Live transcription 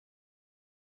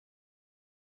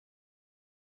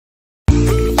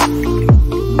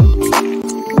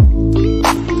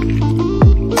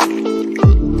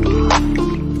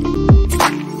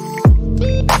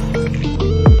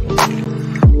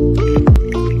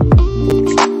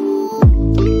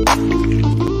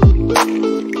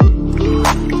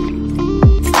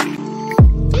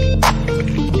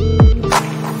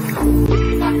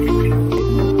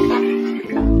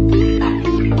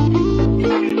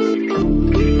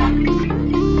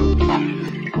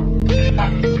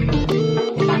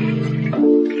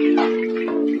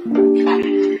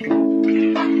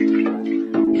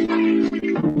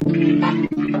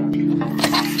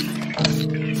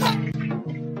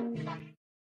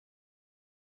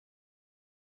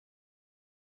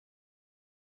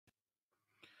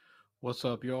What's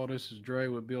up, y'all? This is Dre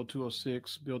with Bill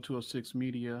 206, Bill 206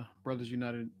 Media, Brothers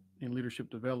United in Leadership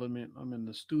Development. I'm in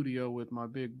the studio with my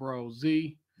big bro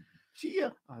Z,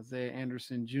 Chia. Isaiah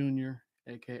Anderson Jr.,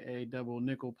 aka Double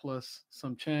Nickel Plus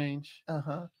Some Change,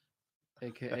 Uh-huh.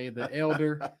 aka the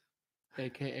Elder,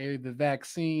 aka the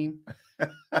Vaccine,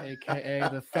 aka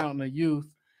the Fountain of Youth,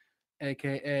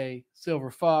 aka Silver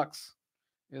Fox.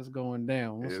 It's going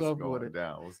down. What's It's up with going it?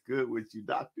 down. What's good with you,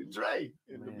 Dr. Dre,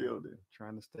 in the Man, building?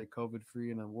 trying to stay COVID free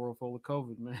in a world full of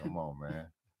COVID, man. Come on, man.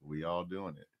 We all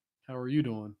doing it. How are you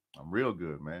doing? I'm real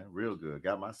good, man. Real good.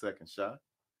 Got my second shot.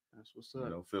 That's what's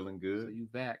up. Feeling So good. you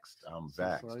vaxxed. I'm So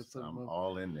so vaxxed. so, I'm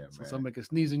all in there, so man. somebody can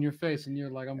sneeze in your face and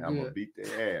you're like, I'm And I'm gonna good. beat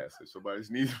their ass if somebody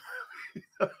sneezes.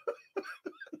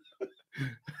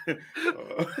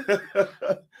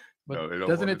 But No, they don't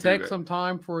doesn't want to it do take that. some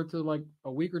time for it to like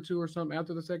a week or two or something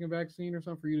after the second vaccine or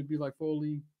something for you to be like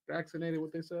fully vaccinated?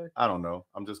 What they say? I don't know.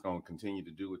 I'm just gonna continue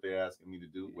to do what they're asking me to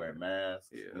do. Wear Yeah, masks.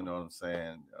 You yeah. know what I'm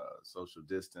saying? Social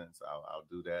distance. I'll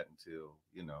do that until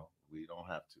we don't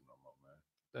have to no more, man.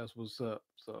 That's what's up.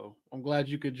 So I'm glad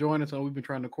you could join us. We've been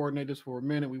trying to coordinate this for a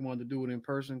minute. We wanted to do it in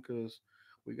person because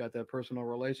we got that personal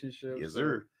relationship. Yes, So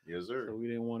sir. Yes, sir. so we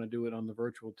didn't want to do it on the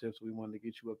virtual tips. We wanted to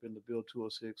get you up in the Bill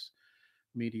 206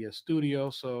 Media Studio.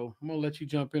 So I'm gonna let you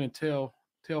jump in and tell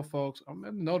folks. I'm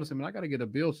noticing, man, I got to get a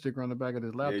build sticker on the back of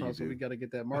this Yeah, you laptop, so we do. got to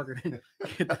get that marketing,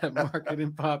 get that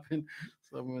marketing popping.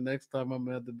 So when next time I'm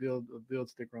gonna have to build a build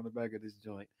sticker on the back of this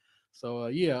joint. So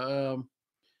yeah,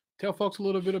 tell folks a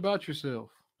little bit about yourself.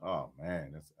 Oh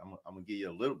man, I'm gonna give you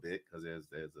a little bit because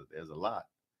there's a lot.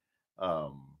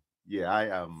 Um, yeah,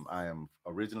 I am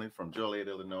originally from Joliet,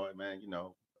 Illinois, man.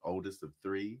 Oldest of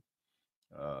three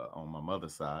on my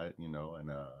mother's side.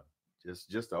 And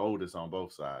just the oldest on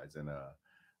both sides. And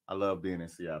I love being in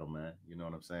Seattle, man. You know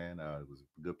what I'm saying? It was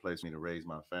a good place for me to raise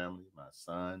my family, my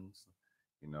sons.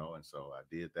 And so I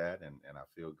did that, and I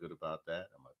feel good about that.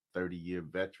 I'm a 30-year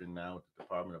veteran now with the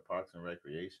Department of Parks and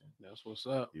Recreation. That's what's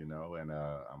up. And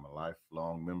I'm a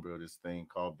lifelong member of this thing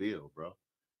called Bill, bro.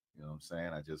 You know what I'm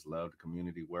saying? I just love the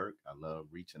community work. I love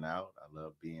reaching out. I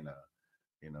love being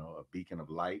a beacon of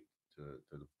light to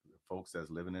the folks that's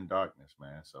living in darkness,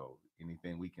 man. So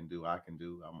anything we can do, I can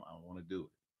do. I want to do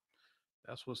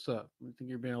That's what's up. I think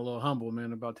you're being a little humble,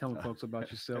 man, about telling folks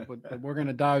about yourself. But it. but we're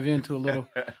gonna dive into a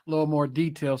little more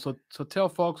detail. So tell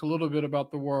folks a little bit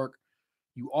about the work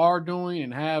you are doing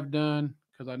and have done,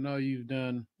 because I know you've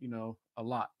done, a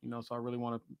lot, so I really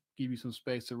want to give you some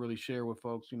space to really share with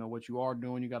folks, what you are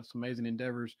doing. You got some amazing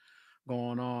endeavors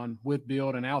going on with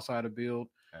Build and outside of Build,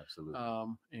 Absolutely.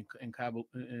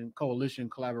 in coalition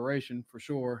collaboration for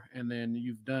sure. And then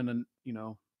you've done,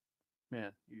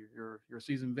 man, you're a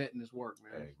seasoned vet in this work,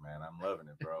 man. Hey, man, I'm loving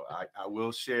it, bro. I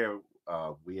will share.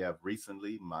 We have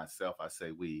recently, myself, I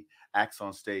say we, Acts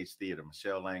on Stage Theater,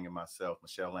 Michelle Lang and myself,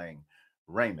 Michelle Lang,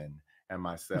 Raymond, and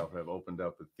myself have opened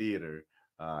up a theater,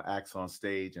 Acts on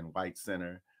Stage in White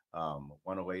Center,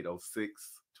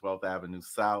 10806 12th Avenue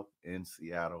South in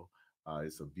Seattle.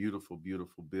 It's a beautiful,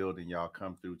 beautiful building. Y'all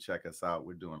come through, check us out.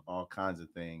 We're doing all kinds of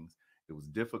things. It was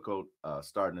difficult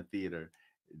starting a theater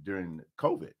during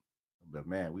COVID, but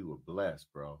man, we were blessed,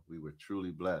 bro. We were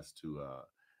truly blessed to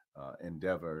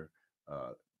endeavor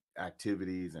uh,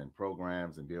 activities and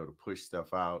programs and be able to push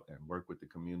stuff out and work with the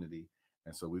community.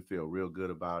 And so we feel real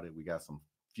good about it. We got some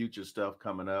future stuff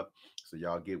coming up, so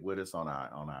y'all get with us on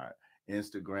our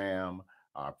Instagram,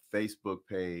 our Facebook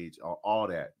page, all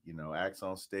that. Acts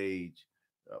on Stage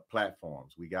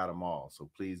platforms. We got them all. So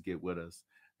please get with us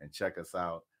and check us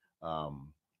out. Um,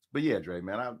 but yeah, Dre,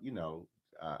 man,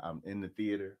 I'm in the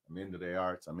theater. I'm into the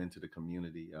arts. I'm into the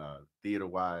community. Theater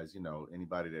wise,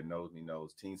 anybody that knows me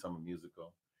knows Teen Summer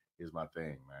Musical is my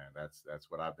thing, man. That's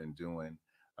what I've been doing.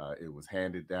 It was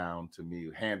handed down to me,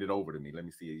 handed over to me. Let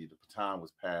me see. The baton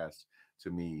was passed to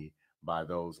me by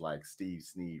those like Steve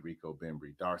Sneed, Rico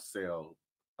Bembry, Darcel,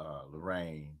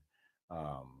 Lorraine,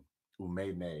 um,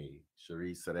 Umeme,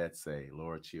 Sharice Seretse,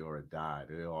 Laura Chiora died.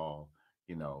 They all,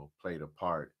 played a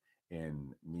part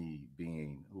in me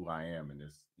being who I am in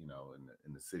this,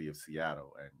 in the city of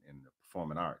Seattle and in the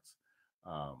performing arts.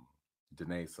 Um,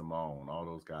 Danae Simone, all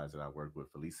those guys that I work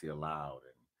with, Felicia Loud,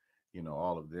 and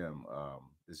all of them.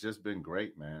 It's just been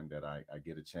great, man, that I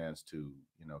get a chance to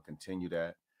continue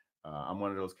that. I'm one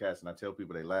of those cats, and I tell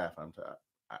people they laugh.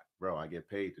 Bro, I get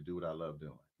paid to do what I love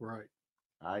doing. Right.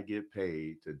 I get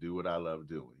paid to do what I love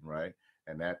doing, right?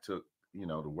 And that took,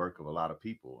 the work of a lot of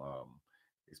people,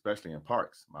 especially in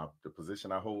parks. The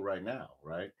position I hold right now,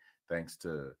 right? Thanks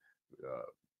to,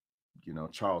 uh,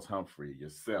 Charles Humphrey,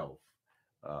 yourself,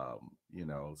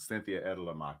 Cynthia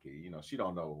Edelamaki. She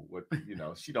don't know what,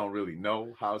 she don't really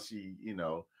know how she,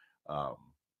 um,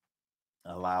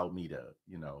 allowed me to,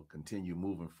 continue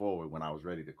moving forward when I was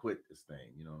ready to quit this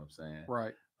thing. You know what I'm saying?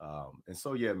 Right. And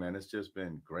so, yeah, man, it's just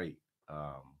been great.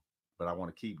 Um, but I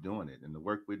want to keep doing it. And the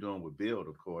work we're doing with Build,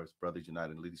 of course, Brothers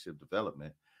United Leadership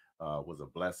Development, was a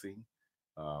blessing.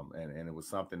 And it was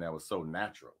something that was so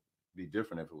natural. It'd be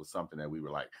different if it was something that we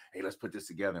were like, hey, let's put this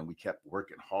together. And we kept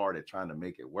working hard at trying to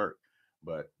make it work.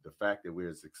 But the fact that we're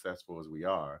as successful as we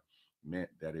are meant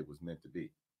that it was meant to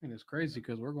be. And it's You crazy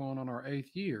because we're going on our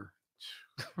 8th year.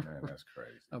 know, man, that's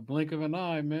crazy. A blink of an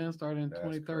eye, man. Started in That's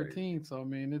crazy. 2013. So I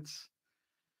mean, it's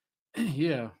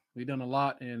yeah, we've done a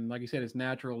lot, and like you said, it's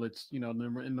natural. It's in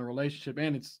the relationship,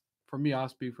 and it's for me. I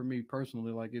speak for me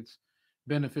personally. Like it's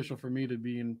beneficial for me to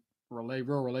be in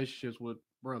real relationships with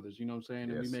brothers. You know what I'm saying?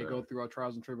 And we Yes, may go sir. through our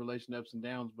trials and tribulations, ups and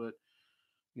downs, but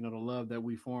the love that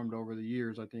we formed over the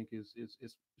years, I think it's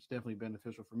definitely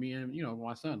beneficial for me and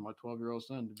my son, my 12-year-old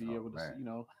son, to be Oh, able to see,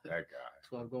 man, that guy.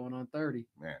 12 going on 30.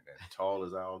 Man, as tall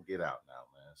as I'll get out now,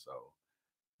 man. So,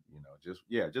 just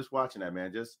yeah, just watching that,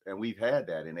 man. Just and we've had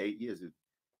that in 8 years.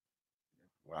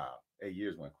 Wow, 8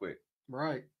 years went quick.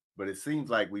 Right. But it seems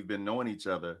like we've been knowing each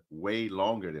other way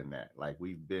longer than that. Like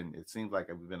it seems like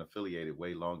we've been affiliated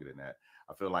way longer than that.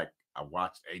 I feel like I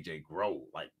watched AJ grow.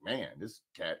 Like, man, this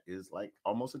cat is like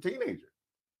almost a teenager.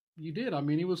 You did. I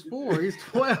mean, he was 4. He's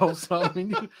 12. So I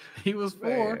mean, he was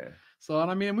 4. Man, So and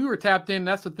I mean, we were tapped in.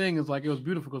 That's the thing is like it was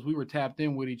beautiful because we were tapped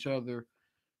in with each other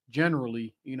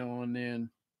generally, and then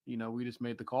we just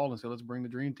made the call and said let's bring the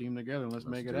dream team together and let's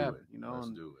let's make it do happen. it. Let's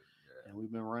do it. And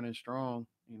we've been running strong.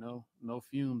 No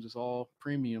fumes. It's all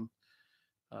premium.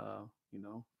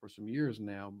 For some years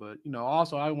now. But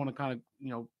also I want to kind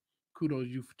of kudos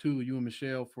you too, you and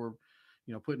Michelle for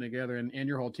putting together and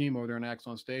your whole team over there in Acts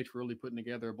on Stage for really putting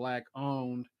together a black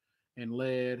owned and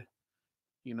led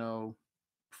you know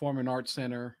performing arts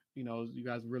center. You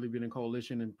guys really been in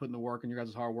coalition and putting the work, and your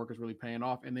guys' hard work is really paying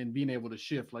off. And then being able to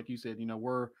shift, like you said,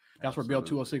 we're Yeah, that's where Build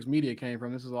absolutely. 206 Media came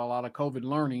from. This is a lot of COVID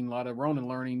learning, a lot of Ronin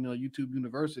learning, YouTube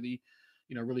University,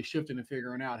 really shifting and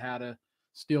figuring out how to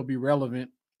still be relevant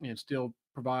and still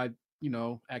provide,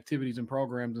 activities and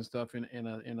programs and stuff in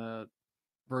a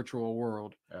virtual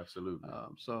world. Absolutely.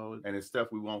 So And it's stuff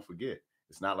we won't forget.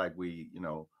 It's not like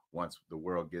once the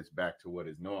world gets back to what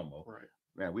is normal, right,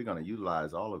 man, we're going to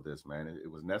utilize all of this, man. It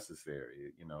was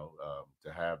necessary,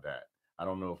 to have that. I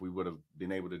don't know if we would have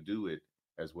been able to do it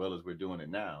as well as we're doing it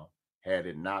now had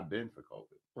it not been for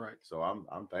COVID. right. So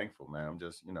I'm thankful, man. I'm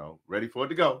just, ready for it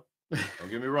to go. Don't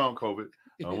get me wrong, COVID.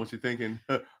 I don't want you thinking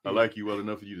I Yeah. like you well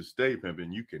enough for you to stay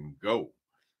pimping. You can go.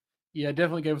 Yeah, it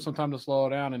definitely gave us some time to slow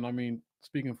down. And I mean,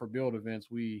 speaking for Build events,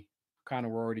 we kind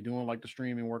of were already doing like the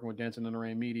streaming, working with Dancing in the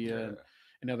Rain Media Yeah,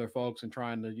 and other folks and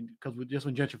trying to, because with just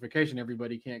with gentrification,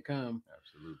 everybody can't come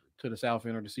absolutely. to the South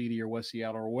End or the CD or West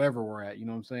Seattle or wherever we're at. You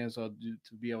know what I'm saying? So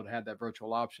to be able to have that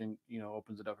virtual option,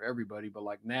 opens it up for everybody. But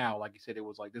like now, like you said, it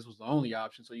was like this was the only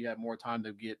option. So you had more time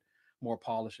to get more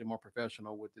polished and more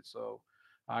professional with it. So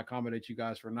I accommodate you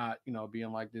guys for not,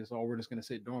 being like this. Oh, we're just going to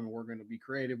sit dormant. We're going to be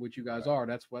creative, which you guys Right. are.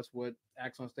 That's what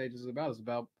Acts on Stage is about. It's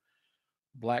about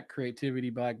black creativity,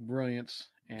 black brilliance,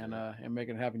 Yeah. and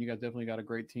making it happen. You guys definitely got a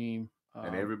great team.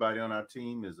 And everybody on our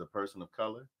team is a person of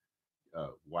Uh,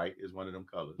 white is one of them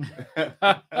colors.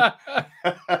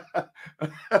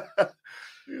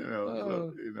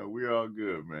 So uh, we're all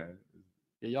good, man.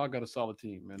 yeah, y'all got a solid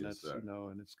team, man. Yes, That's sir.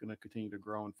 and it's gonna continue to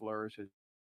grow and flourish as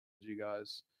you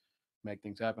guys make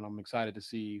things happen. I'm excited to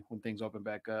see when things open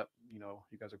back up. You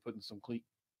guys are putting some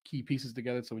key pieces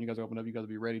together, so when you guys open up, you guys will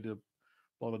be ready to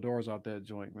blow the doors out that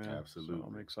joint, man. So I'm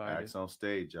Absolutely. excited. Acts on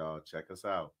Stage, y'all. Check us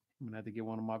out. I'm gonna have to get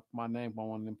one of my name on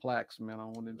one of them plaques, man,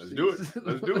 on one of them Let's do seats. it.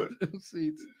 Let's do it. Them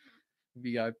seats.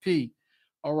 VIP.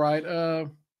 All right.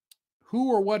 Who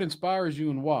or what inspires you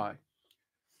and why?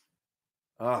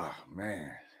 Oh man,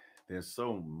 there's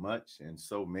so much and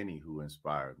so many who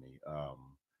inspire me.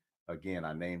 Again,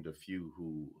 I named a few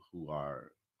who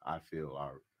are I feel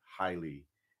are highly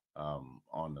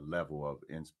on the level of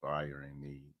inspiring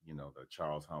me. The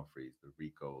Charles Humphreys, the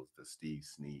Ricos, the Steve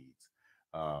Sneeds.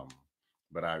 Um,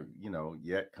 but I,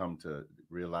 yet come to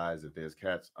realize that there's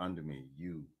cats under me.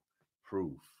 You,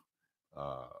 Proof,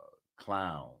 uh,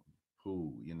 Clown,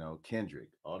 who, Kendrick,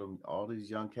 all these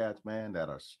young cats, man, that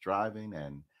are striving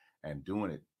and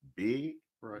doing it big.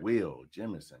 Right. Will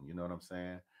Jemison, you know what I'm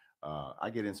saying? I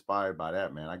get inspired by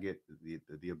that, man. I get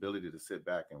the ability to sit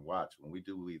back and watch when we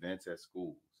do events at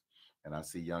schools, and I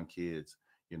see young kids,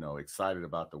 excited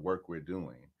about the work we're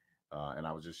doing. And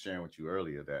I was just sharing with you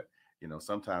earlier that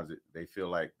sometimes they feel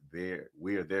like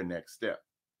we're their next step,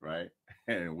 right?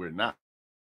 And we're not.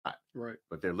 Right.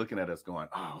 But they're looking at us going,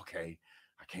 "Oh, okay.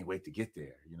 I can't wait to get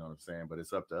there. You know what I'm saying? But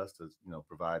it's up to us to,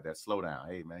 provide that slowdown.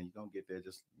 Hey, man, you're going to get there.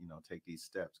 Just, take these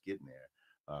steps getting there.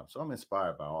 So I'm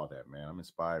inspired by all that, man. I'm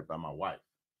inspired by my wife,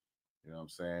 you know what I'm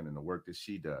saying? And the work that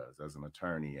she does as an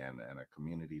attorney and a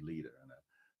community leader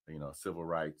and civil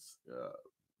rights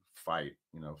fighter.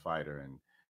 And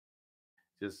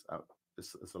just,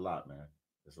 it's a lot, man.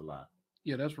 It's a lot.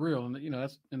 Yeah, that's real, and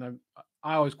that's and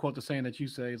I always quote the saying that you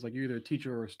say is like you're either a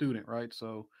teacher or a student, right?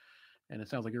 So, and it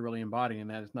sounds like you're really embodying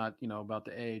that. It's not about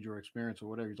the age or experience or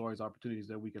whatever. There's always opportunities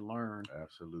that we can learn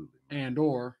Absolutely, man. and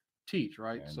or teach,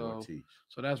 right? And or So, teach.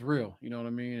 so that's real. You know what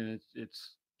I mean? And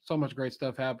it's so much great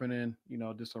stuff happening,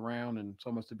 just around, and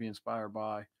so much to be inspired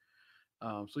by.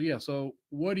 So yeah, so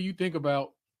what do you think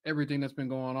about everything that's been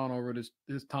going on over this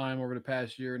time over the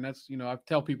past year? And that's I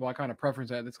tell people I kind of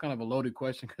preference that. It's kind of a loaded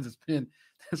question because it's been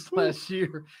this Whew. last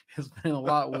year. It's been a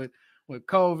lot with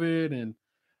COVID and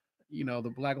the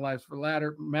Black Lives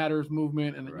Matters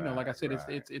movement, and like I Right, said,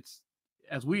 right. it's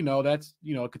as we know that's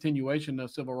a continuation of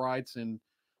civil rights and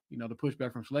the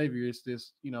pushback from slavery. It's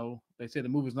this they say the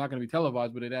movie is not going to be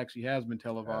televised, but it actually has been Has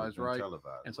televised, been right?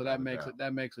 televised And so without a doubt.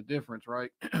 that makes a difference,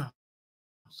 right?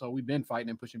 So we've been fighting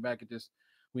and pushing back. It just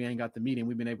we ain't got the media. And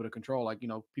we've been able to control, like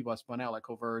people have spun out like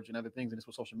Converge and other things. And this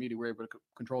with social media, we're able to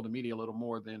control the media a little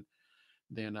more than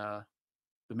the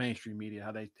mainstream media,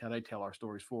 how they tell our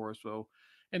stories for us. So,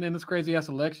 and then this crazy ass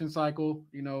election cycle,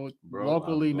 Bro,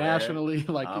 locally, nationally,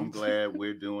 like I'm it's glad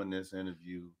we're doing this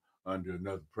interview under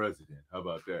another president. How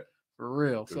about that? for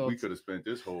real. Because we could have spent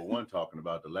this whole one talking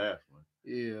about the last one,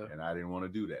 Yeah, and I didn't want to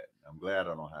do that. I'm glad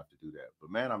I don't have to do that.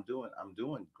 But man, I'm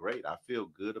doing great. I feel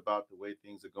good about the way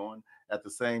things are going. At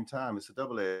the same time, it's a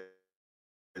double-edged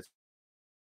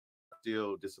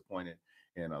still disappointed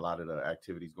in a lot of the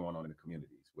activities going on in the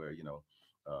communities where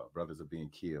brothers are being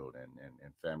killed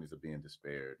and families are being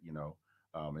despaired.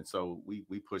 And so we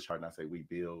push hard, and I say we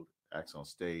build acts on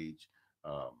stage.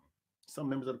 Um, some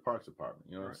members of the Parks Department,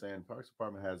 you know what I'm right, saying. Parks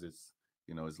Department has its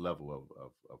level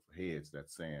of heads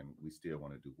that's saying we still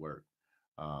want to do work.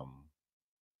 Um,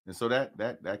 and so that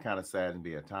kind of saddens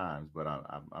me at times, but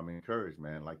I'm encouraged,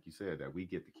 man. Like you said, that we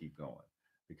get to keep going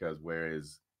because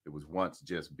whereas it was once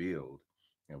just build,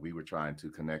 and we were trying to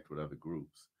connect with other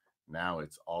groups, now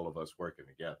it's all of us working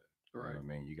together. You know what right. I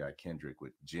mean? You got Kendrick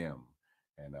with Jim,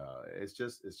 and it's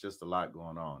just a lot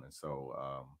going on, and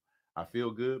so I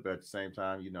feel good, but at the same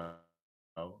time,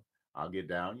 I'll get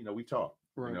down. We talk.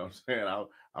 You know what I'm Right. saying?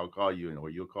 I'll call you, or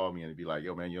you'll call me and be like,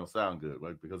 "Yo, man, you don't sound good,"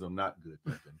 right? Because I'm not good,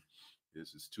 Pimpin'.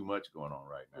 This is too much going on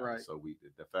right now. Right. So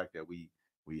the fact that we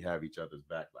have each other's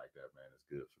back like that, man, is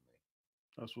good for me.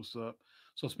 That's what's up.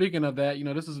 So speaking of that,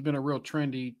 this has been a real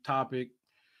trendy topic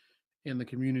in the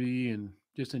community and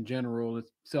just in general.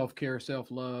 It's self care,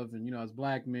 self love, and as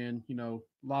Black men, a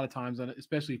lot of times, and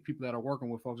especially people that are working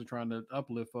with folks and trying to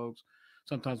uplift folks,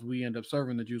 sometimes we end up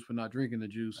serving the juice but not drinking the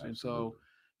juice. And so,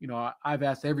 Absolutely. I've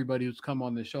asked everybody who's come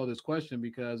on this show this question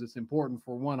because it's important.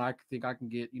 For one, I think I can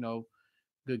get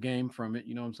good game from it,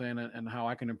 what I'm saying, and how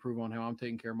I can improve on how I'm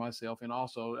taking care of myself. And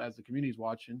also, as the community's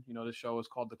watching, this show is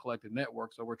called The Collective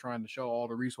Network. So we're trying to show all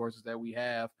the resources that we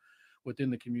have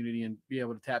within the community and be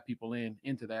able to tap people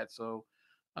into that. So,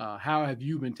 how have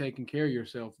you been taking care of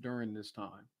yourself during this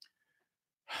time?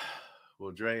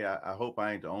 Well, Dre, I hope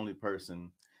I ain't the only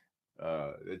person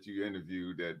that you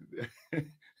interviewed that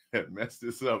that messed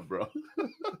this up, bro.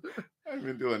 I ain't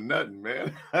been doing nothing,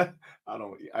 man. I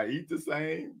don't. I eat the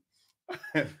same.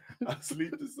 I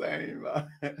sleep the same.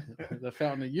 The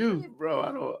fountain of youth. Bro,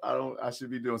 I don't. I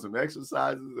should be doing some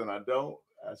exercises, and I don't.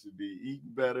 I should be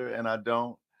eating better, and I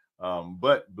don't.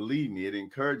 But believe me, it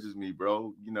encourages me,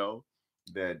 bro.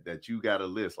 That you got a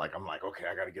list. Like I'm like, okay,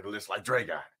 I got to get a list like Dre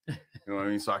got. You know what I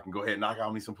mean? So I can go ahead and knock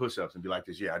out me some push-ups and be like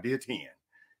this. Yeah, I did 10.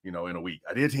 In a week,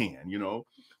 I did 10. You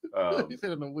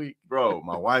said in a week. Bro,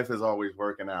 my wife is always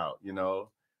working out.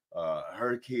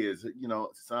 Her kids,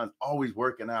 son's always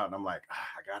working out, and I'm like,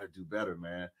 I got to do better,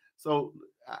 man. So,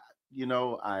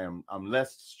 I'm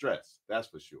less stressed. That's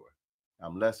for sure.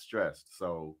 I'm less stressed.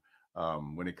 So,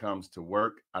 when it comes to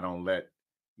work, I don't let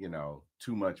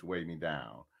too much weigh me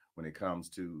down. When it comes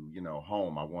to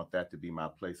home, I want that to be my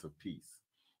place of peace.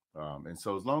 And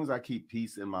so, as long as I keep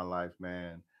peace in my life,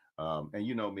 man, and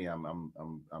you know me, I'm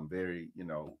very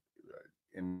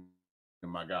in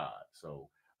my God. So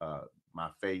my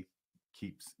faith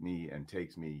keeps me and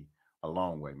takes me a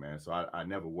long way, man. So I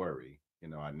never worry.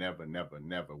 I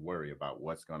never worry about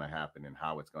what's going to happen and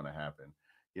how it's going to happen.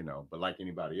 But like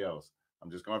anybody else,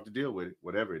 I'm just going to have to deal with it,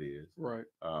 whatever it is. Right.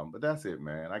 But that's it,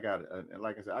 man. I got and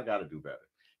like I said, I got to do better.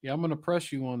 Yeah, I'm gonna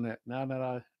press you on that now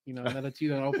that now that you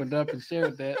done opened up and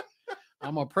shared that.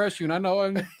 I'm gonna press you, and I know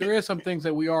and there is some things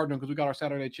that we are doing because we got our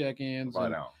Saturday check-ins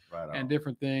Right on, right and on.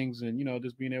 different things, and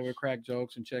just being able to crack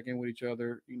jokes and check in with each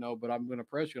other. But I'm gonna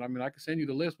press you. I mean, I can send you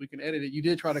the list. We can edit it. You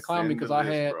did try to clown me Send the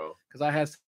list, bro. because I had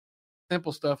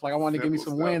simple stuff like I wanted to give me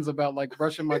some wins Simple about stuff. like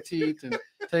brushing my teeth and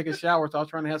taking a shower. So I was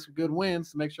trying to have some good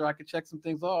wins to make sure I could check some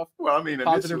things off. Well, I mean,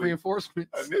 Positive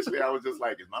reinforcements. initially, I was just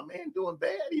like, "Is my man doing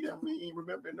bad? He ain't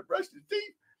remembering to brush his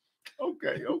teeth."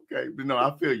 Okay, okay, but no,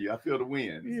 I feel you. I feel the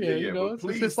wins. Yeah, But it's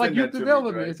please just like send youth that to me,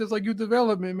 development. right? It's just like youth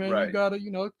development, man. Right. You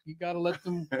gotta let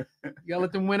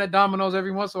them, win at dominoes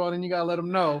every once in a while. Then you gotta let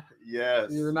them know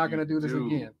Yes, you're not gonna you do this do.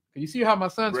 again. You see how my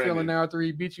son's feeling Brennan. now after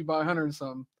he beat you by 100 and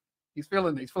something. He's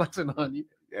feeling it. He's flexing on you.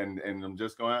 And I'm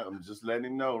just letting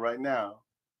him know right now,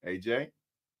 AJ,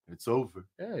 it's over.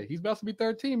 Hey, he's about to be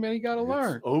 13, man. He gotta It's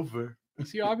learn. over. You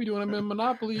see how I be doing him in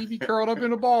Monopoly? He be curled up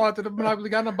in the ball after the Monopoly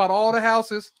got about all the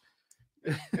houses.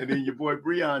 And then your boy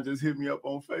Breon just hit me up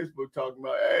on Facebook talking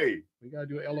about, hey, we gotta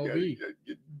do an LOB.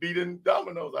 Get beating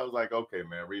dominoes. I was like, okay,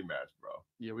 man, rematch, bro.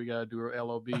 Yeah, we gotta do an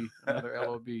LOB, another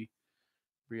LOB.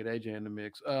 Bring AJ in the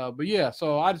mix. But yeah,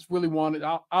 so I just really wanted.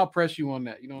 I'll press you on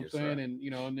that. You know what Yes, I'm saying,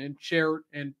 sir. and then share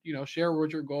share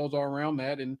what your goals are around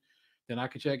that, and then I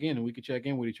can check in and we can check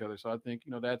in with each other. So I think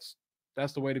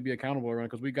that's the way to be accountable around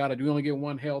because we only get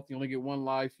one health, you only get one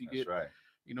life, you That's get right.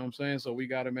 you know what I'm saying. So we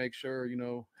got to make sure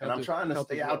And I'm trying to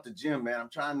health is stay well. out the gym, man. I'm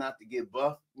trying not to get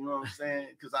buff. You know what I'm saying?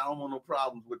 Because I don't want no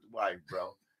problems with the wife,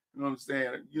 bro. You know what I'm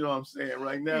saying? You know what I'm saying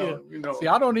right now. Yeah. See,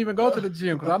 I don't even go to the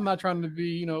gym because I'm not trying to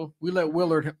be. We let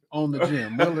Willard own the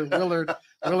gym.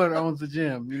 Willard owns the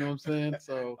gym. You know what I'm saying?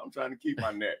 So I'm trying to keep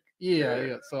my neck.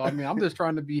 yeah. So I mean, I'm just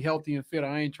trying to be healthy and fit.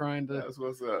 I ain't trying to. That's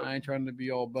what's up. I ain't trying to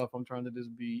be all buff. I'm trying to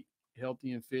just be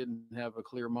healthy and fit and have a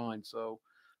clear mind. So,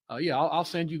 yeah, I'll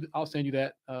send you. I'll send you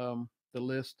that the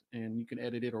list, and you can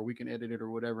edit it, or we can edit it,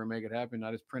 or whatever, and make it happen.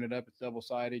 I just print it up. It's double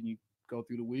sided, and you go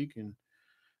through the week and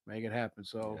make it happen.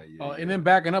 So, and then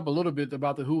backing up a little bit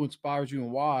about the who inspires you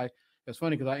and why. It's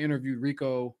funny because I interviewed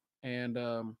Rico and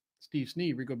Steve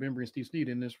Sneed, Rico Bembry and Steve Sneed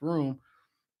in this room,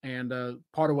 and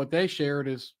part of what they shared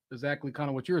is exactly kind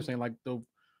of what you were saying, like the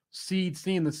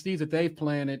seeing the seeds that they've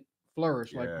planted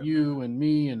flourish, like you and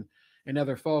me and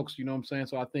other folks. You know what I'm saying?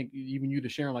 So I think even you to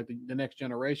sharing like the next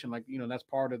generation, like that's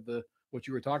part of the what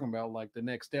you were talking about, like the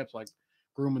next steps, like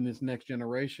grooming this next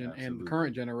generation and the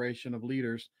current generation of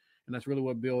leaders. And that's really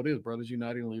what Build is, Brothers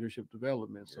United in Leadership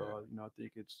Development. So, I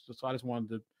think it's just, I just wanted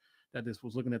to, that this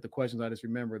was looking at the questions. I just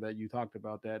remember that you talked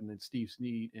about that. And then Steve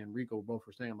Sneed and Rico both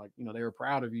were saying, like, they were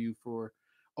proud of you for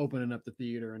opening up the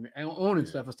theater and owning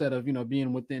stuff instead of,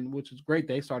 being within, which is great.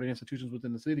 They started institutions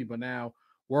within the city, but now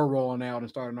we're rolling out and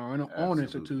starting our own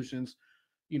institutions,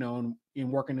 and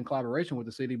in working in collaboration with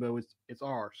the city, but it's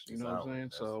ours. You know what I'm saying?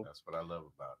 So that's what I love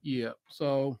about it. Yeah.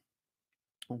 So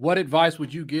what advice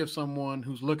would you give someone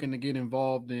who's looking to get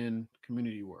involved in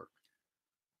community work?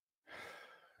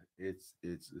 It's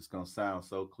gonna sound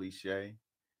so cliche.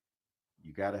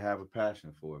 You got to have a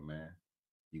passion for it, man.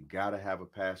 You got to have a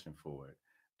passion for it.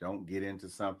 Don't get into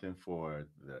something for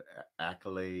the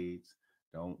accolades.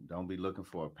 Don't be looking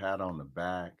for a pat on the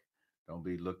back. Don't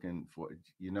be looking for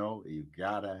you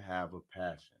gotta have a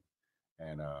passion,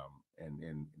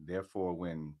 and therefore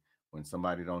when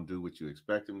somebody don't do what you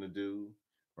expect them to do,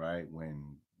 right?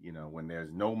 When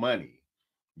there's no money,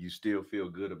 you still feel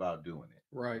good about doing it,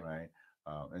 right? Right.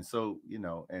 And so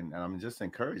and I'm just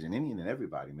encouraging any and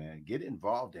everybody, man, get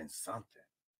involved in something.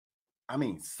 I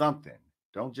mean, something.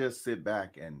 Don't just sit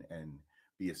back and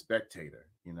be a spectator.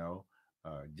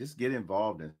 Just get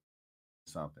involved in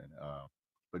something.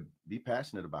 But be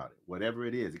passionate about it, whatever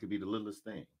it is. It could be the littlest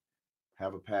thing.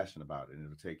 Have a passion about it, and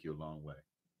it'll take you a long way.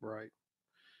 Right.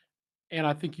 And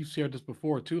I think you shared this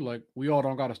before too. Like we all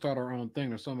don't got to start our own thing.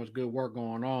 There's so much good work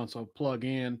going on. So plug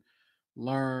in,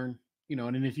 learn, and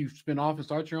then if you spin off and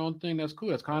start your own thing, that's cool.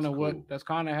 That's kind of that's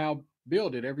kind of how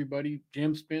Build it. Everybody,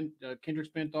 Kendrick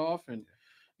spent off, and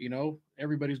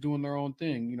everybody's doing their own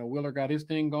thing. Willer got his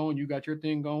thing going. You got your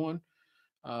thing going.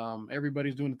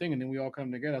 Everybody's doing the thing, and then we all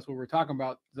come together. That's what we're talking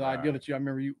about. The idea that I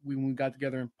remember when we got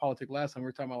together in politics last time, we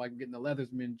were talking about like getting the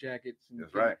Leathersman jackets and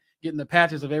getting the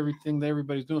patches of everything that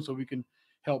everybody's doing, so we can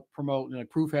help promote.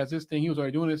 Like Proof has this thing; he was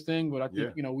already doing this thing, but I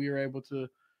think we were able to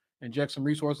inject some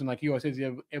resources, and like he always says, he's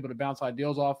able to bounce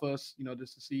ideas off us,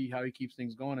 just to see how he keeps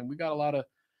things going. And we got a lot of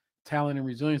talent and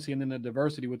resiliency, and then the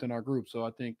diversity within our group. So I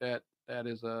think that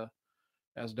is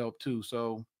that's dope too.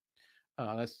 So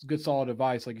that's good, solid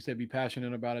advice. Like you said, be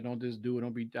passionate about it. Don't just do it.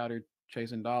 Don't be out here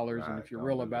chasing dollars. And if you're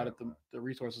real about it, the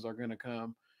resources are going to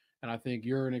come. And I think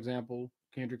you're an example.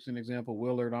 Kendrick's an example.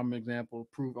 Willard, I'm an example.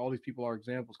 Proof, all these people are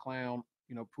examples. Clown,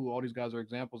 Pooh, all these guys are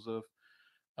examples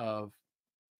of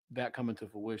that coming to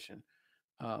fruition.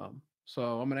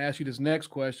 So I'm going to ask you this next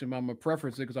question, but I'm going to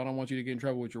preference it because I don't want you to get in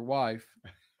trouble with your wife.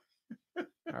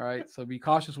 All right. So be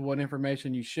cautious with what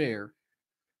information you share.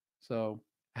 So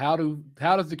how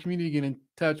does the community get in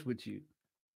touch with you? So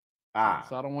Ah,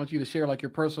 I don't want you to share like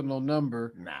your personal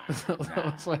number. nah, So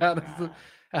nah, how does the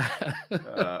nah.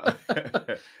 Uh,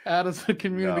 how does the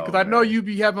community? Because no, I know man. you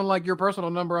be having like your personal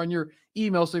number on your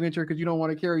email signature because you don't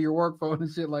want to carry your work phone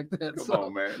and shit like that. Come So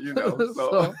on, man. You know,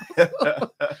 so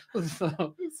so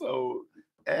so so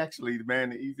actually, man,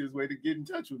 the easiest way to get in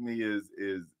touch with me is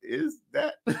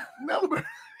that number.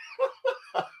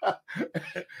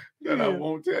 That I yeah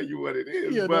won't tell you what it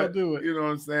is, yeah don't but do it. you know what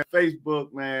I'm saying.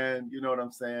 Facebook, man, you know what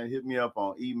I'm saying. Hit me up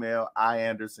on email,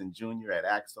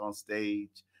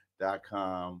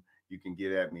 iandersonjr@axonstage.com. You can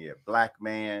get at me at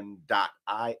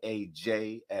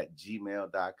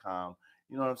blackman.iaj@gmail.com.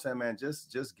 You know what I'm saying, man.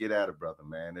 Just get at it, brother,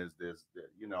 man. There's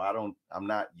you know, I'm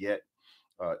not yet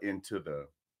into the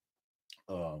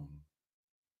um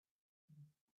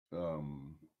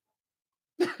um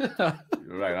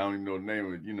right. I don't even know the name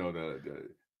of it, you know, the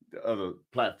other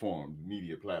platforms,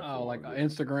 media Oh, like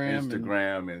platforms, Instagram and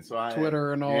Instagram, and so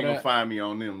Twitter and you all ain't gonna that. find me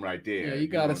on them right Yeah, there. you You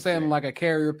know gotta what I'm send saying? like a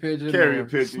carrier pigeon Carrier or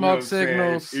pigeon, you know what smoke I'm saying?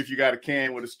 signals. If you got a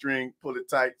can with a string, pull it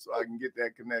tight so I can get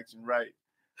that connection right.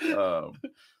 Um,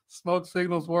 Smoke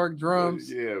signals work, but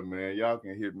drums. yeah, man, y'all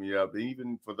can hit me up.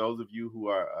 Even for those of you who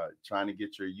are trying to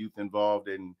get your youth involved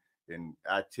in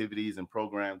activities and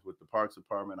programs with the Parks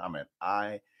Department, I'm at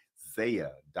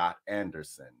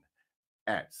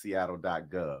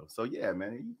isaiah.anderson@seattle.gov. So yeah,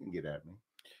 man, you can get at me.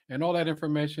 And all that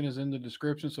information is in the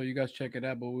description, so you guys check it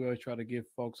out. But we always try to give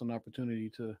folks an opportunity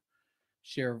to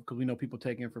share because we know people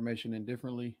take information in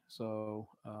differently. So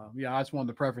yeah, I just wanted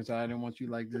the preference. I didn't want you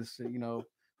like this,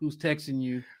 who's texting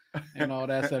you and all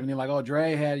that stuff. And you're like, oh,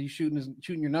 Dre had you shooting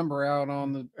your number out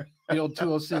on the Build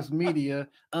 206 Media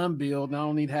unbuild. And I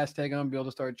don't need hashtag unbuild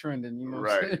to start trending. You know what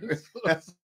Right. I'm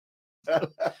saying?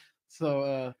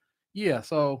 So yeah.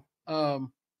 So and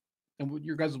with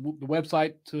your guys' the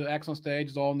website to Axe on Stage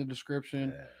is all in the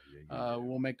description. Yeah.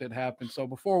 We'll make that happen. So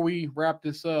before we wrap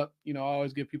this up, I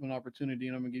always give people an opportunity,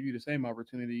 and I'm gonna give you the same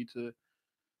opportunity to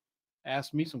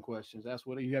ask me some questions. Ask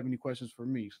what you have any questions for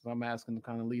me. So I'm asking the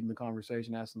kind of leading the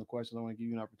conversation, asking the questions. I want to give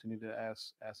you an opportunity to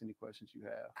ask any questions you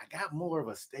have. I got more of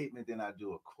a statement than I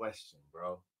do a question,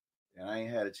 bro. And I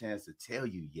ain't had a chance to tell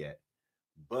you yet.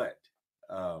 But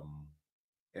um,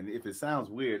 and if it sounds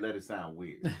weird, let it sound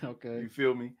weird. Okay. You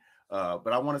feel me?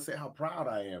 But I want to say how proud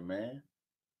I am, man,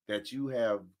 that you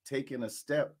have taken a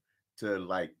step to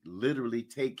like literally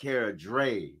take care of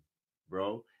Dre,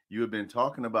 bro. You have been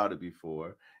talking about it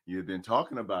before. You've been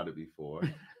talking about it before.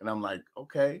 And I'm like,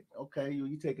 okay,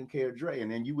 you taking care of Dre. And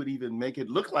then you would even make it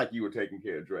look like you were taking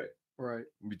care of Dre. Right.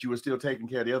 But you were still taking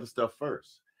care of the other stuff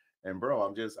first. And bro,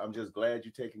 I'm just glad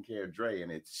you're taking care of Dre,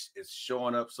 and it's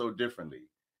showing up so differently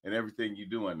in everything you're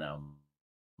doing now,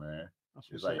 man.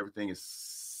 It's like Up. everything is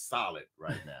solid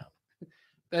right now.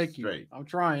 Thank you. Straight. I'm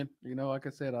trying. Like I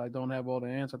said, I don't have all the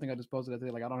answers. I think I just posted that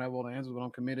today. Like I don't have all the answers, but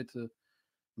I'm committed to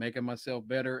making myself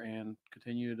better and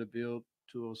continue to build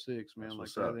 206, man. That's Like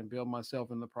what's that, up. and build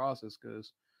myself in the process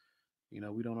because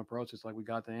we don't approach it like we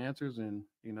got the answers, and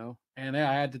and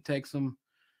I had to take some,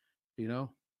 you know,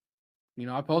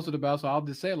 I posted about, so I'll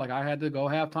just say it, like I had to go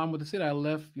have time with the city. I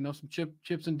left, some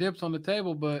chips and dips on the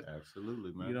table, but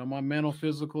Absolutely, man. my mental,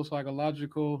 physical,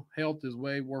 psychological health is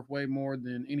worth way more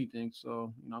than anything.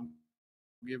 So, I'm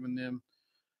giving them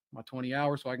my 20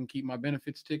 hours so I can keep my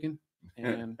benefits ticking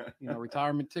and,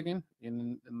 retirement ticking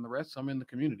and the rest I'm in the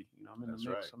community. I'm in the That's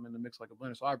mix. right. I'm in the mix like a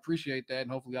blender. So I appreciate that. And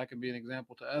hopefully I can be an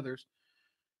example to others,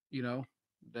 you know,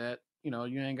 that,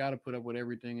 you ain't got to put up with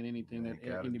everything and anything You that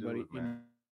ain't gotta do it, man.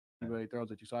 anybody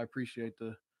throws at you. So I appreciate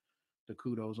the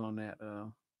kudos on that.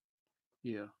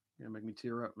 Yeah. Make me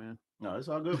tear up, man. No, it's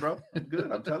all good, bro. I'm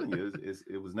good. I'm telling you,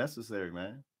 it was necessary,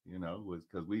 man. Was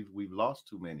because we've lost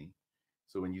too many.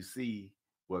 So when you see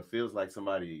what feels like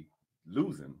somebody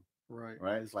losing, Right.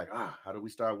 right? It's like, how do we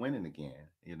start winning again?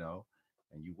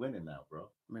 And you winning now, bro.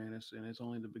 Man, it's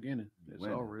only the beginning. You It's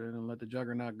winning. over. Then let the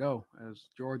juggernaut go. As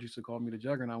George used to call me, the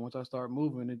juggernaut. Once I start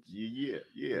moving, it's Yeah.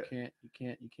 you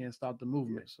can't stop the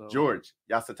movement. So George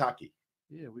Yasataki.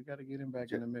 yeah, we got to get him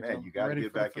back in the mix. Man, you got to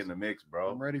get back in the mix,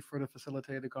 bro. I'm ready for the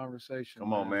facilitated conversation.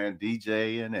 Come on, man.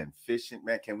 DJing and fishing,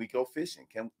 man. Can we go fishing?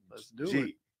 Let's do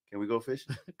it. Can we go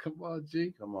fishing? Come on,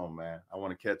 G. Come on, man. I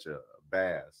want to catch a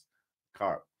bass,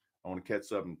 carp. I want to catch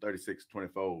something 36,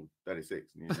 24,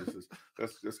 36.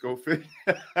 Let's go fish.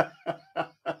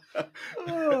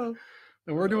 Oh,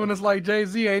 And we're doing this like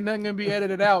Jay-Z. Ain't nothing gonna be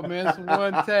edited out, man. It's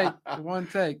one take. One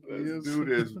take. Let's do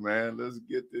this, man. Let's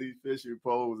get these fishing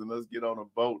poles and let's get on a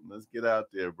boat and let's get out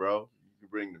there, bro. You can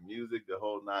bring the music, the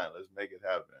whole nine. Let's make it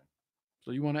happen.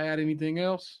 So you want to add anything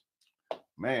else?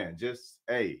 Man, just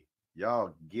hey,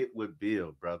 y'all get with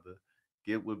Bill, brother.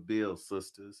 Get with Bill,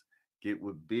 sisters. Get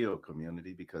with Bill,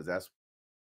 community, because that's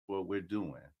what we're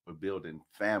doing. We're building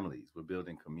families. We're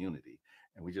building community.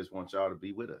 And we just want y'all to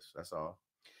be with us. That's all.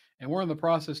 And we're in the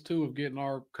process too of getting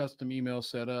our custom email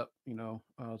set up, so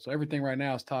everything right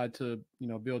now is tied to,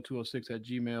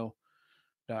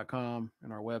 bill206@gmail.com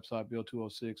and our website,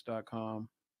 bill206.com.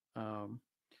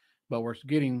 But we're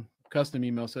getting custom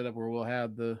email set up where we'll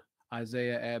have the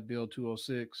Isaiah at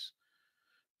Bill206,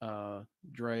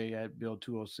 Dre at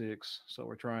Bill206. So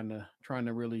we're trying to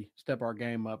really step our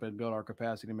game up and build our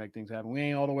capacity to make things happen. We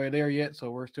ain't all the way there yet,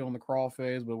 so we're still in the crawl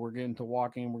phase, but we're getting to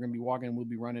walking. We're gonna be walking. We'll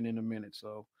be running in a minute.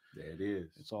 So there it is.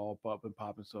 It's all up and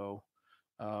popping. So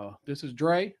this is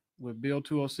Dre with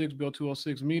Bill206,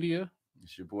 Bill206 Media.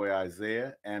 It's your boy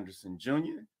Isaiah Anderson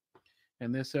Jr.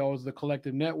 And this is the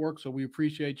Collective Network. So we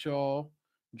appreciate y'all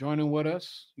joining with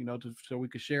us, so we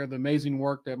could share the amazing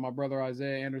work that my brother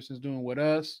Isaiah Anderson is doing with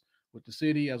us, with the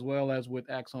city, as well as with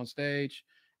Acts on Stage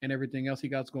and everything else he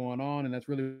got going on. And that's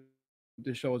really what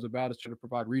this show is about, is to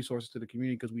provide resources to the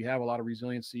community, because we have a lot of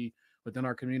resiliency within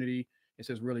our community. It's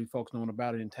just really folks knowing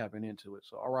about it and tapping into it.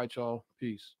 So, all right, y'all.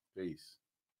 Peace. Peace.